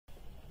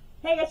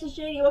Hey guys, it's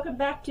Janie. Welcome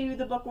back to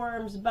the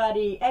Bookworms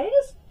Buddy, and it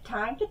is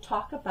time to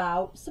talk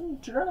about some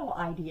journal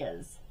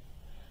ideas.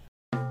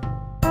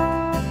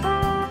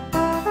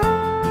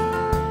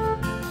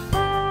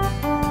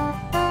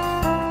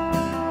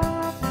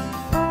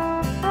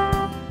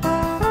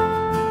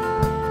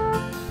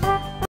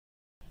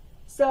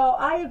 So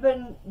I have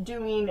been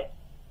doing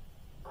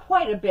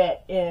quite a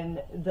bit in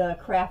the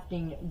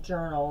crafting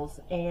journals,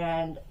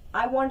 and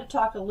I wanted to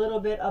talk a little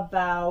bit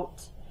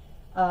about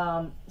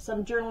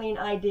some journaling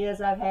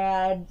ideas I've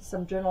had,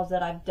 some journals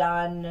that I've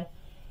done,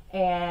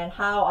 and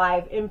how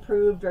I've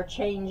improved or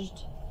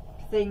changed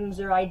things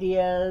or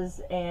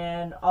ideas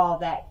and all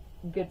that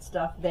good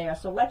stuff there.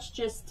 So let's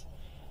just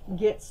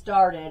get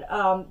started.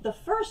 The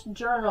first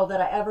journal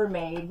that I ever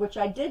made, which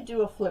I did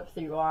do a flip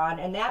through on,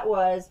 and that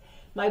was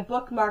my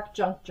bookmark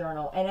junk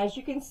journal. And as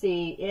you can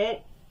see,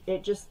 it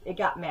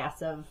got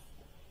massive.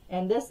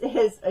 And this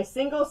is a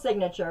single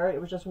signature. It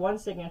was just one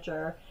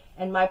signature.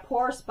 And my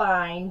poor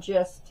spine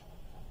just,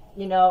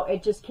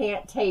 it just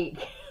can't take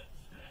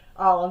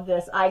all of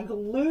this. I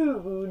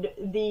glued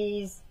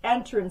these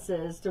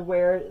entrances to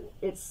where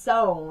it's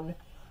sewn.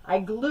 I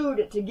glued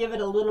it to give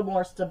it a little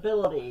more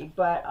stability.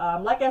 But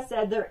like I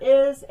said, there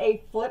is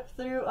a flip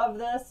through of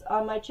this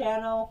on my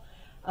channel.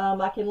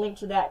 I can link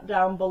to that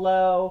down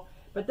below.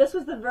 But this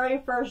was the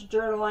very first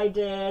journal I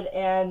did.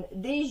 And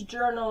these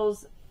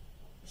journals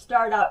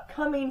start out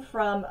coming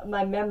from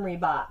my memory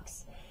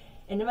box.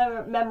 And in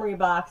my memory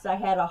box, I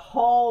had a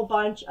whole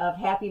bunch of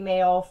happy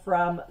mail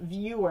from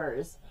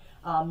viewers,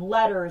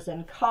 letters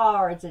and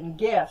cards and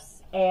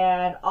gifts.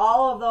 And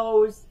all of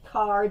those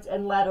cards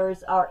and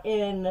letters are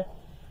in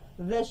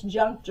this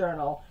junk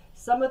journal.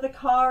 Some of the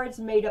cards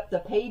made up the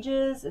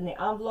pages, and the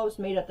envelopes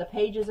made up the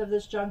pages of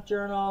this junk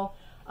journal.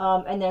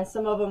 And then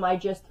some of them I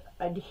just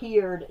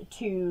adhered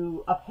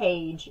to a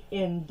page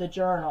in the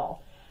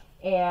journal.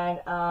 And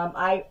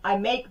I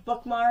make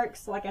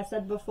bookmarks, like I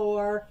said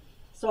before.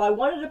 So I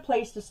wanted a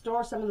place to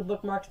store some of the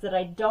bookmarks that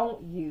I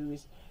don't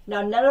use.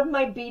 Now, none of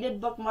my beaded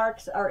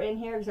bookmarks are in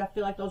here because I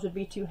feel like those would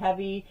be too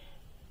heavy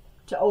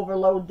to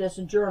overload this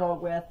journal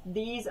with.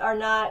 These are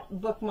not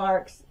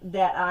bookmarks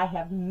that I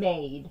have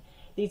made.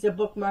 These are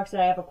bookmarks that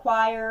I have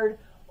acquired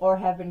or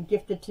have been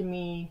gifted to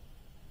me,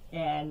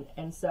 and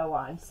so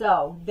on.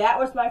 So that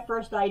was my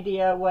first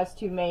idea, was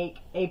to make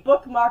a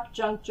bookmark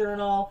junk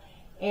journal.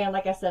 And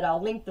like I said,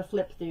 I'll link the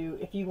flip through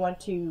if you want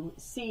to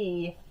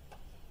see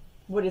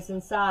what is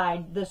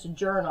inside this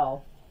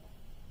journal.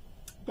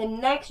 The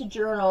next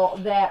journal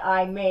that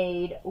I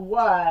made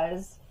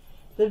was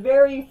the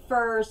very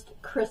first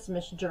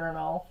Christmas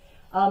journal.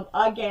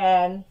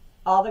 Again,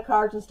 all the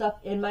cards and stuff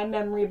in my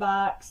memory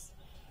box,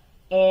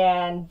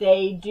 and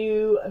they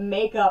do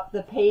make up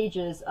the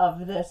pages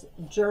of this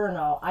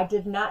journal. I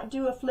did not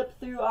do a flip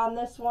through on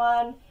this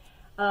one.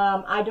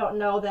 I don't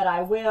know that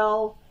I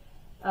will.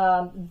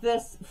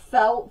 This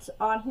felt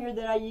on here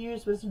that I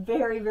used was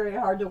very, very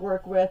hard to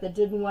work with. It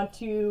didn't want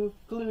to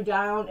glue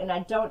down, and I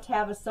don't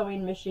have a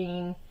sewing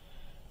machine,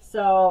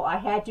 so I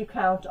had to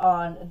count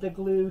on the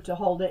glue to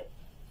hold it.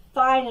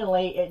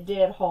 Finally, it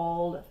did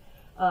hold.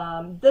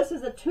 This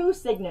is a 2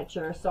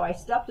 signature, so I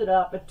stepped it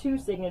up, a 2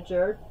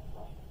 signature.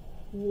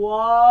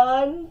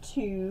 1,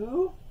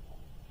 2,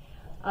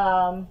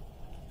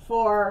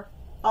 for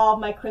all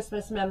my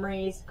Christmas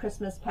memories,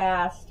 Christmas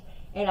past.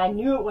 And I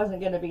knew it wasn't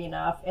going to be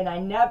enough, and I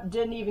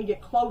didn't even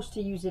get close to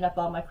using up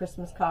all my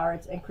Christmas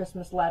cards and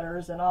Christmas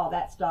letters and all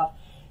that stuff.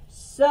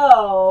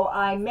 So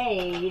I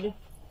made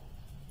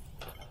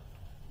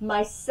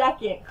my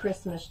second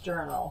Christmas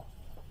journal.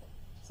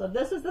 So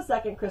this is the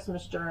second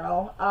Christmas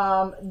journal.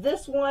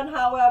 This one,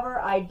 however,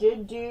 I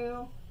did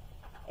do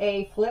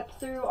a flip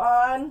through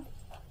on,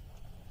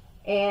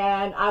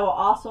 and I will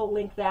also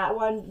link that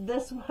one.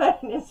 This one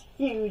is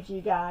huge,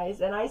 you guys,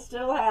 and I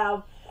still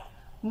have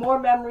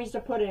more memories to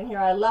put in here.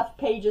 I left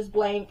pages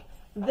blank.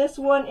 This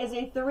one is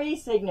a 3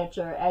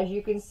 signature, as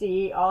you can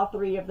see, all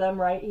 3 of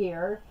them right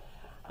here.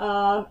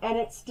 And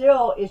it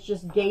still is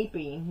just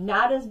gaping.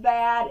 Not as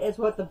bad as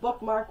what the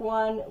bookmark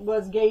one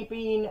was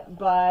gaping,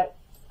 but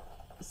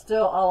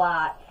still a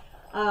lot.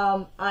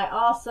 I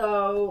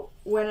also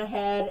went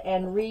ahead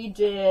and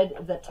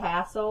redid the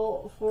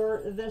tassel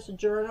for this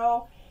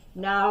journal.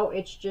 Now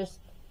it's just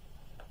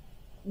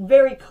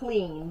very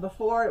clean.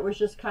 Before it was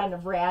just kind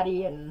of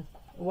ratty and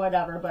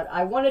whatever, but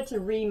I wanted to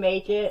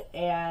remake it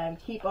and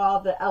keep all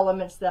the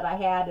elements that I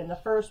had in the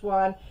first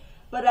one,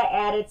 but I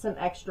added some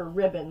extra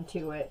ribbon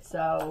to it.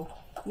 So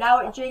now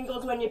it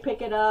jingles when you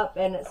pick it up,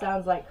 and it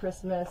sounds like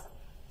Christmas.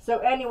 So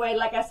anyway,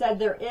 like I said,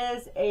 there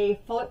is a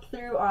flip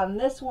through on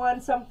this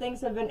one. Some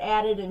things have been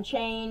added and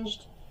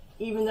changed,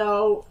 even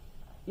though,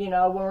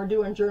 when we're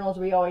doing journals,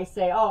 we always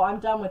say, oh,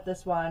 I'm done with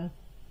this one.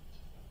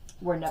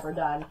 We're never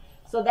done.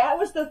 So that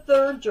was the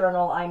third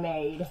journal I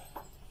made.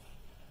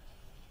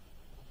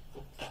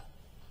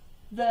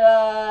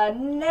 The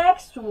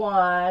next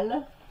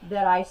one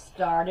that I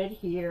started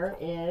here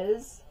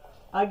is,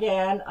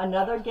 again,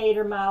 another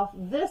gator mouth.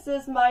 This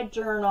is my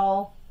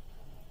journal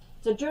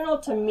It's a journal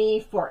to me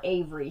for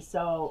Avery.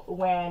 So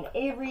when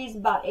Avery's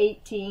about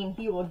 18,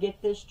 he will get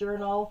this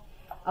journal.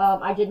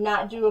 I did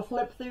not do a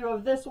flip through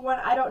of this one.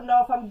 I don't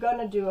know if I'm going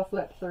to do a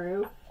flip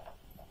through.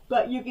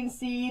 But you can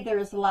see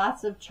there's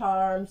lots of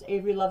charms.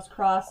 Avery loves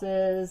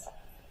crosses.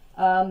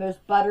 There's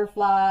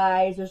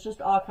butterflies. There's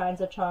just all kinds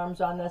of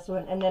charms on this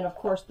one. And then, of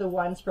course, the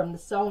ones from the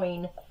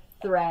sewing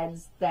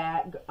threads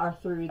that are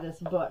through this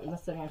book in the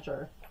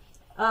signature.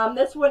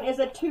 This one is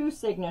a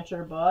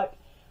 2-signature book.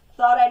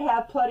 Thought I'd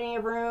have plenty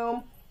of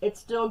room. It's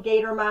still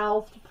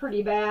gator-mouthed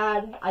pretty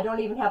bad. I don't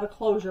even have a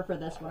closure for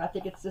this one. I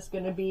think it's just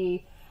going to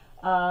be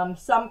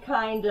some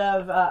kind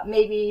of,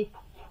 maybe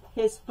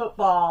his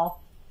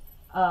football,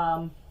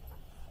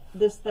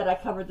 this that I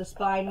covered the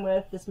spine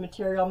with, this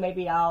material.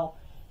 Maybe I'll,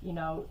 you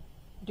know,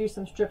 do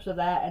some strips of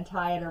that and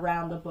tie it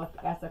around the book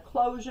as a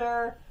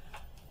closure.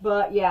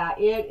 But yeah,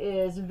 it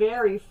is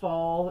very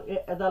full.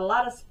 There's a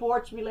lot of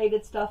sports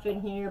related stuff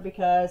in here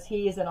because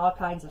he is in all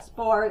kinds of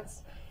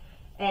sports.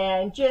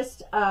 And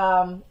just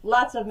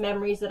lots of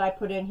memories that I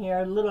put in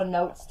here, little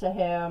notes to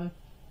him.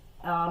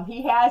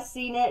 He has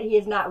seen it. He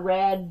has not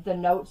read the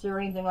notes or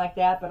anything like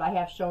that, but I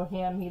have shown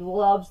him. He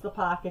loves the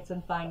pockets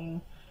and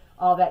finding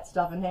all that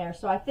stuff in there.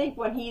 So I think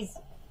when he's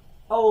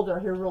older,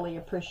 he'll really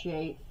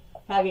appreciate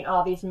having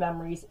all these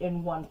memories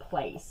in one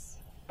place.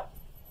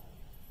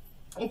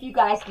 If you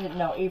guys didn't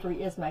know,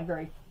 Avery is my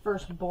very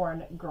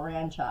firstborn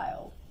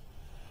grandchild.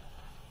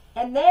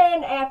 And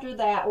then after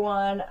that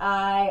one,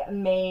 I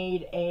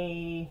made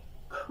a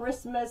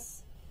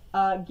Christmas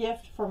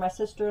gift for my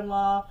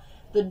sister-in-law.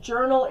 The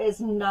journal is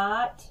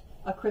not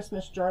a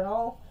Christmas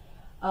journal.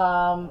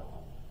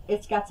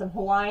 It's got some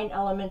Hawaiian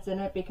elements in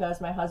it because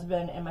my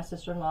husband and my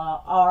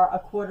sister-in-law are a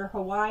quarter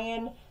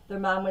Hawaiian. Their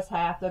mom was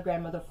half, their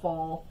grandmother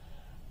full.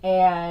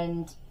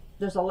 And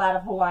there's a lot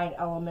of Hawaiian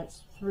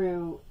elements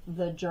through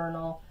the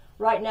journal.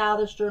 Right now,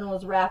 this journal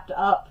is wrapped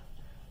up,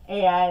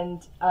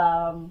 and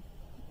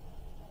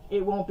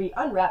it won't be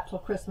unwrapped till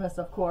Christmas,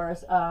 of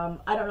course. I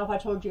don't know if I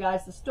told you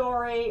guys the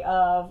story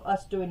of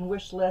us doing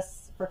wish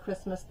lists for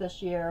Christmas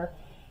this year,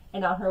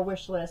 and on her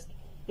wish list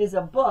is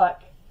a book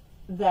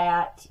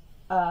that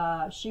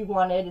she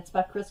wanted. It's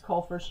by Chris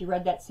Colfer. She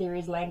read that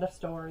series, Land of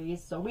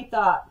Stories. So we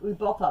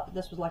both thought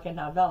this was like a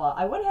novella.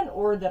 I went ahead and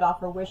ordered that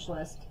off her wish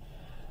list.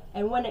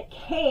 And when it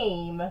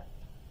came,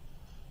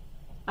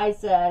 I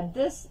said,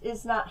 this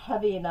is not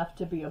heavy enough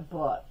to be a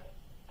book.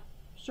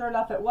 Sure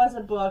enough, it was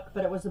a book,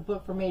 but it was a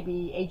book for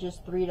maybe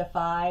ages 3 to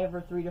 5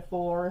 or 3 to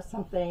 4 or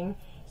something.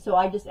 So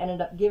I just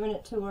ended up giving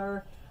it to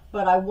her.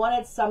 But I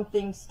wanted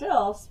something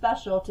still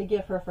special to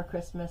give her for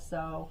Christmas,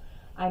 so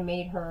I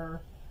made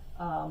her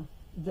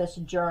this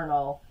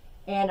journal.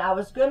 And I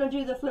was going to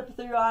do the flip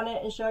through on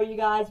it and show you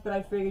guys, but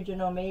I figured, you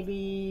know,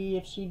 maybe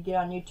if she'd get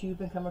on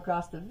YouTube and come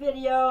across the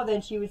video,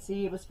 then she would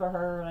see it was for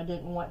her, and I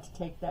didn't want to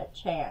take that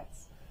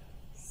chance.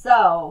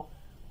 So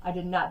I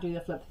did not do the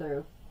flip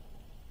through.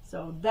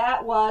 So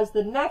that was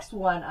the next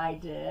one I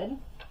did.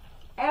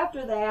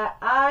 After that,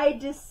 I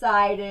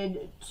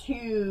decided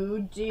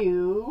to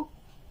do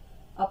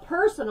a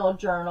personal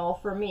journal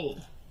for me,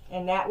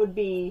 and that would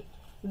be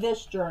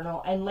this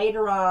journal. And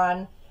later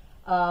on,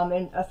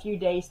 in a few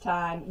days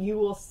time, you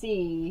will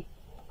see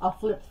a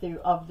flip through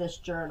of this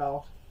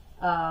journal.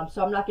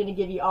 So I'm not going to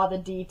give you all the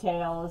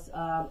details.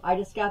 I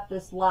just got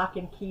this lock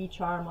and key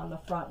charm on the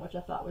front, which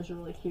I thought was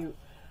really cute,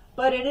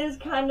 but it is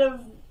kind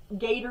of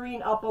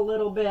gatoring up a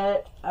little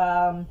bit.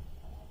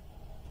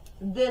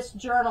 This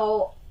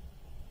journal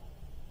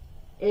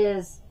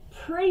is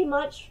pretty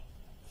much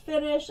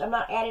finished. I'm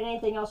not adding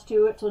anything else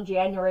to it till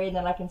January, and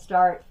then I can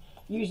start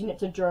using it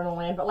to journal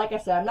in. But like I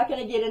said, I'm not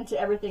going to get into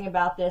everything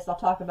about this. I'll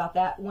talk about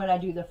that when I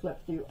do the flip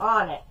through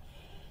on it.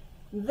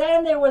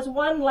 Then there was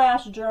one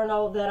last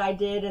journal that I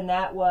did, and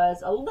that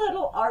was a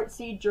little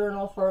artsy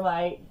journal for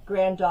my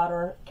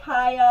granddaughter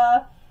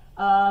Kaya,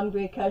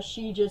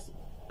 because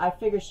I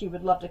figured she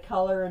would love to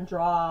color and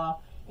draw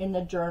in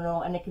the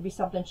journal, and it could be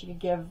something she could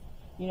give,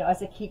 you know,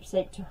 as a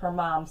keepsake to her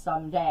mom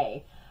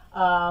someday.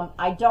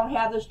 I don't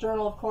have this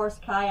journal, of course.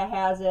 Kaya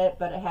has it,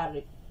 but it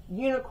had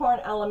unicorn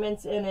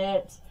elements in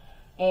it,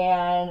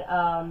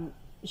 and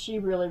she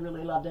really,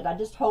 really loved it. I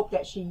just hope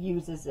that she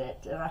uses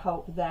it, and I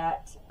hope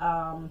that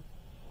her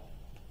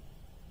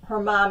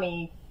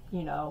mommy,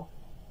 you know,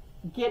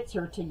 gets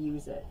her to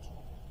use it.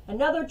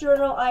 Another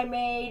journal I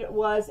made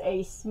was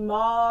a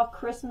small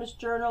Christmas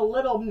journal,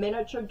 little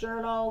miniature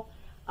journal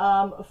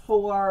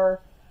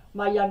for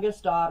my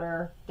youngest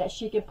daughter that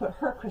she could put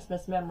her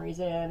Christmas memories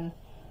in.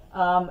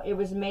 It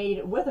was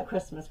made with a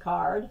Christmas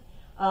card.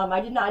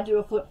 I did not do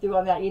a flip through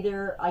on that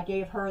either. I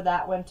gave her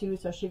that one too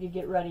so she could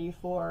get ready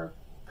for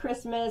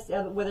Christmas,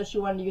 whether she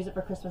wanted to use it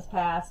for Christmas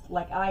past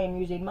like I am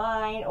using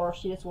mine, or if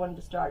she just wanted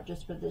to start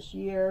just for this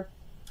year.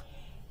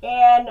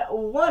 And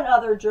one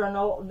other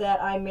journal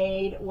that I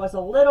made was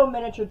a little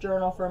miniature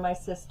journal for my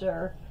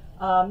sister,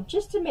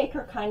 just to make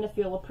her kind of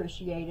feel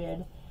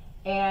appreciated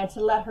and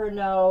to let her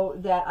know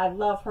that I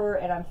love her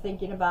and I'm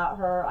thinking about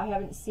her. I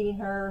haven't seen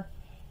her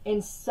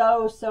in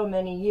so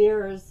many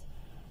years,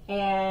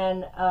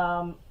 and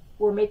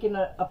we're making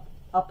a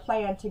a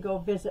plan to go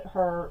visit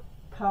her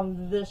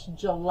come this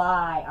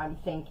July, I'm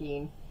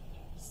thinking.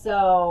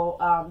 So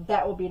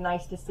that will be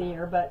nice to see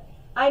her. But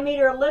I made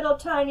her a little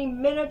tiny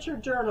miniature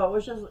journal. It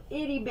was just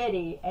itty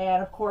bitty,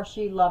 and of course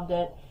she loved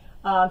it.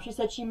 She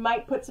said she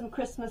might put some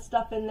Christmas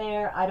stuff in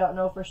there. I don't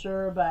know for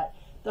sure, but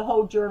the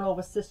whole journal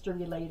was sister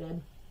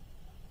related,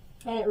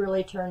 and it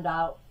really turned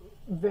out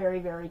very,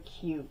 very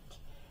cute.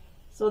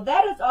 So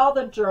that is all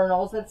the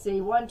journals. Let's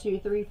see, 1, 2,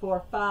 3,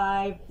 4,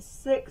 5,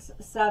 6,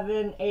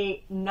 7,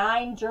 8,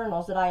 9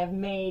 journals that I have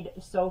made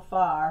so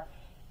far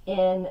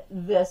in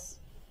this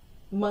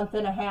month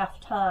and a half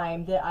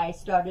time that I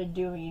started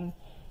doing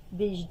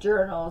these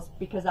journals,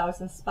 because I was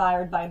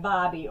inspired by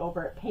Bobby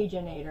over at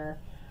Paginator.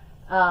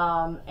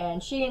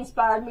 And she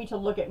inspired me to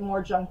look at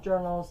more junk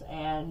journals,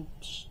 and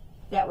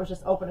that was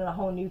just opening a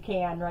whole new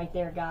can right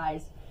there,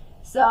 guys.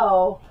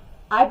 So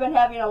I've been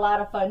having a lot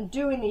of fun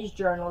doing these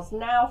journals.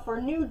 Now for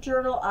new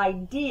journal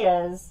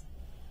ideas,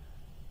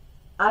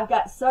 I've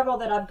got several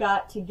that I've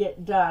got to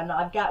get done.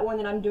 I've got one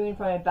that I'm doing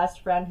for my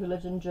best friend who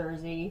lives in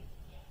Jersey,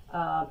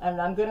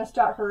 and I'm going to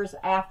start hers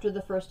after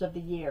the first of the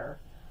year.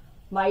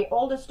 My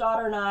oldest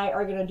daughter and I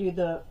are going to do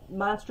the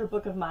Monster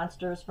Book of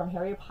Monsters from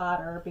Harry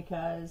Potter,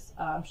 because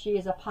she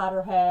is a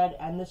Potterhead,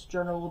 and this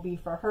journal will be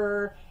for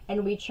her,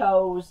 and we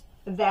chose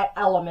that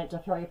element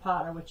of Harry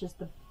Potter, which is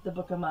the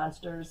Book of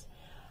Monsters.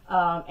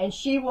 And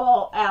she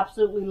will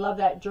absolutely love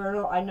that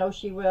journal. I know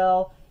she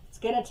will. It's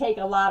going to take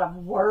a lot of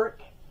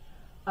work.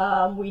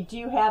 We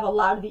do have a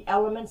lot of the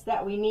elements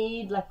that we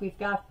need. Like we've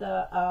got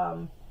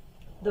the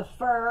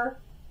fur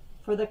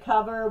for the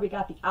cover. We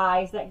got the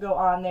eyes that go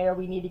on there.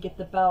 We need to get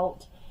the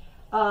belt.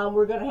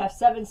 We're going to have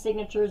 7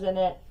 signatures in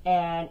it,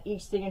 and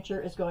each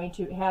signature is going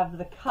to have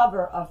the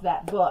cover of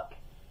that book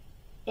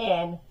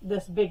in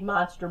this big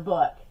monster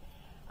book.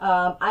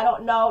 I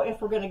don't know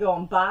if we're going to go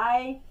and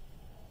buy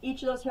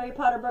each of those Harry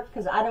Potter books,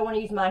 because I don't want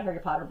to use my Harry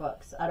Potter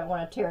books. I don't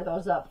want to tear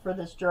those up for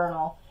this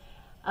journal.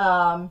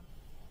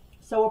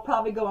 So we'll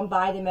probably go and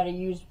buy them at a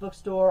used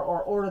bookstore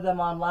or order them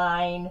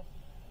online.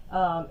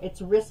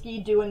 It's risky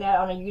doing that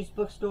on a used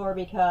bookstore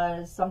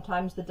because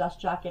sometimes the dust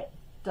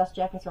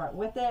jackets aren't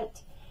with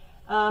it.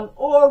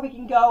 Or we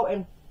can go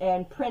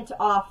and print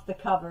off the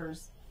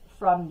covers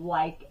from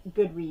like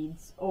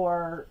Goodreads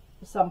or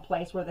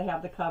someplace where they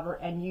have the cover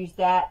and use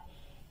that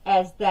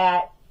as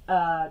that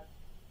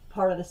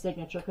part of the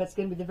signature, because it's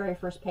going to be the very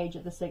first page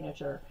of the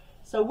signature.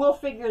 So we'll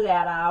figure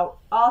that out.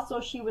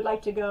 Also, she would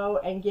like to go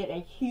and get a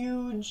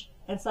huge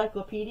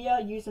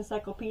encyclopedia, used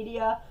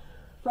encyclopedia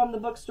from the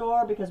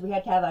bookstore, because we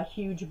had to have a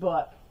huge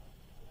book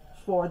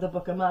for the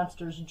Book of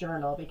Monsters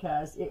journal,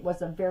 because it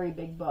was a very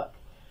big book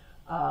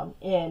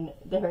in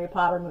the Harry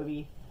Potter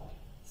movie.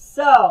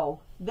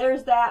 So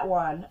there's that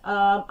one.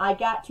 I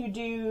got to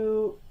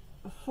do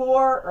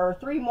 4 or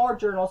 3 more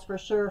journals for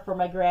sure for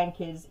my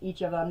grandkids,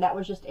 each of them. That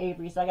was just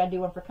Avery's. I got to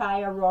do one for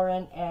Kaya,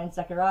 Roran, and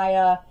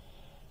Zechariah.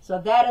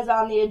 So that is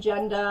on the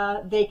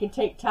agenda. They can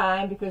take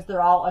time because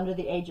they're all under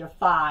the age of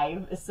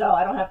 5, so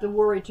I don't have to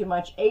worry too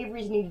much.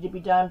 Avery's needed to be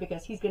done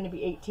because he's going to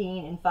be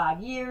 18 in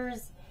 5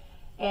 years,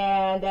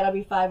 and that'll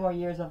be 5 more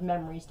years of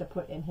memories to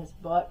put in his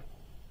book.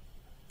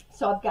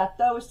 So I've got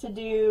those to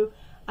do.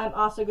 I'm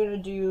also going to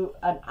do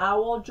an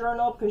owl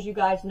journal, because you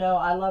guys know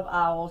I love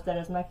owls. That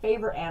is my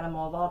favorite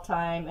animal of all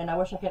time, and I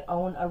wish I could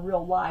own a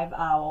real live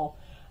owl.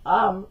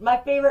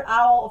 My favorite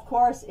owl, of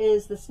course,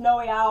 is the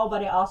snowy owl,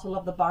 but I also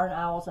love the barn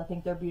owls. I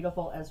think they're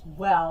beautiful as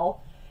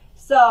well.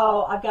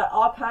 So I've got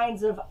all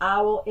kinds of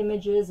owl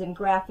images and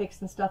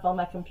graphics and stuff on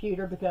my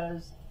computer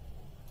because,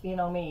 you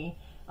know me,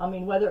 I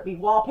mean, whether it be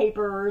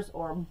wallpapers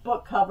or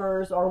book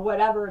covers or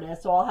whatever it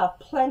is. So I'll have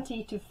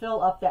plenty to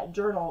fill up that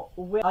journal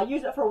with. I'll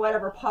use it for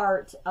whatever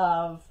part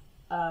of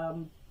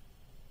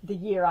the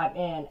year I'm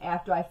in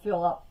after I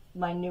fill up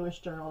my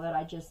newest journal that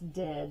I just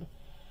did.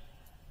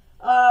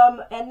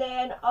 And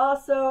then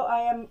also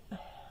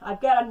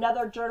I've got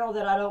another journal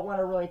that I don't want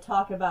to really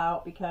talk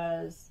about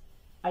because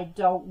I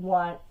don't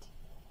want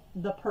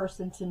the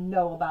person to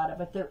know about it.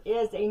 But there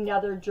is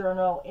another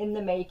journal in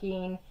the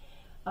making.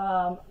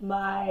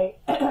 My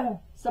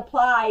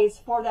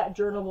supplies for that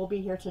journal will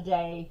be here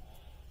today,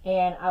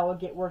 and I will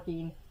get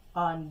working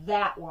on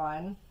that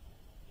one.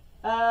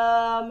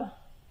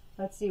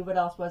 Let's see, what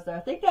else was there? I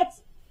think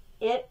that's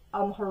it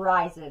on the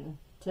horizon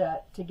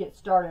to get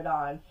started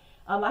on.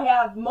 I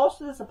have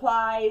most of the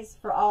supplies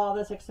for all of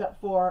this except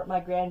for my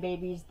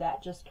grandbabies.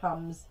 That just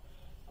comes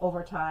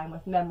over time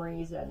with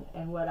memories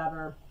and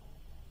whatever.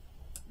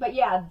 But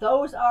yeah,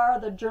 those are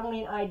the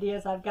journaling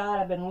ideas I've got.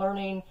 I've been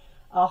learning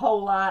a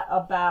whole lot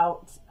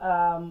about,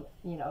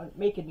 you know,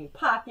 making new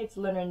pockets,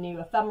 learning new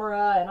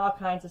ephemera, and all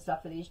kinds of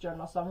stuff for these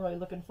journals. So I'm really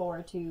looking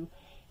forward to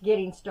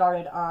getting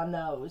started on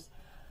those.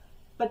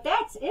 But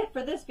that's it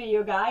for this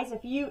video, guys.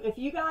 If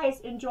you guys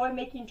enjoy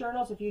making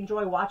journals, if you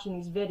enjoy watching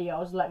these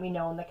videos, let me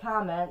know in the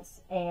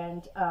comments,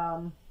 and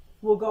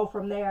we'll go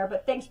from there.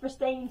 But thanks for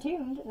staying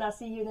tuned, and I'll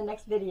see you in the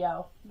next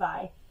video.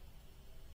 Bye.